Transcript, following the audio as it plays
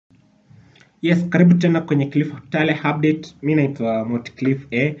Yes, karibu tena kwenye Cliff Tale update. Mimi naitwa Moti Cliff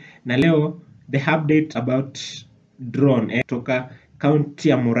na leo the update about drone kutoka county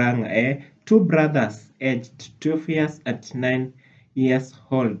ya Murang'a two brothers aged 12 years and 9 years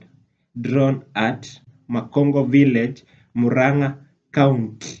old drone at Makongo village, Murang'a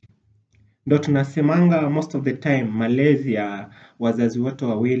county. Ndo tunasemanga most of the time malezi ya wazazi wote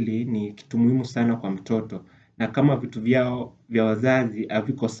wawili ni kitu muhimu sana kwa mtoto, na kama vitu vyao vya wazazi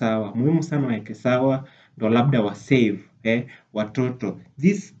haviko sawa, muhimu sana waweke sawa, ndo labda wa save watoto.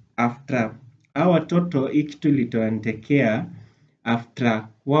 This after hao watoto, hii kitu ilitowatokea after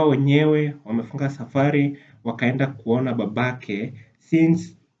wao wenyewe wamefunga safari wakaenda kuona babake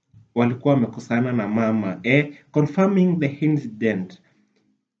since walikuwa wamekosana na mama confirming the incident.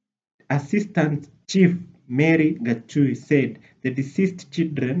 Assistant Chief Mary Gachui said the deceased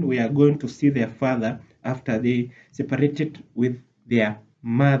children were going to see their father after they separated with their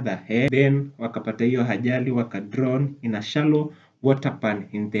mother. Then wakapata hiyo ajali wakadrown in a shallow water pan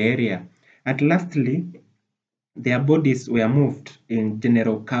in the area. And lastly, their bodies were moved in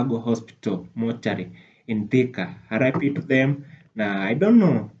General Cargo Hospital mortuary in Thika. RIP to them. Na I don't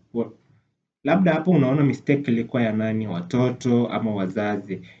know what, labda hapo unaona mistake ilikuwa ya nani, watoto ama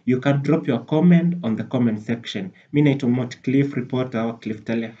wazazi. You can drop your comment on the comment section. Mimi naitwa Moti Cliff, reporter wa Cliff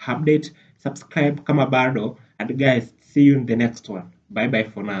Tale update. Subscribe kama bado, and guys, see you in the next one. Bye bye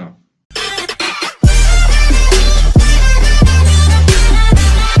for now.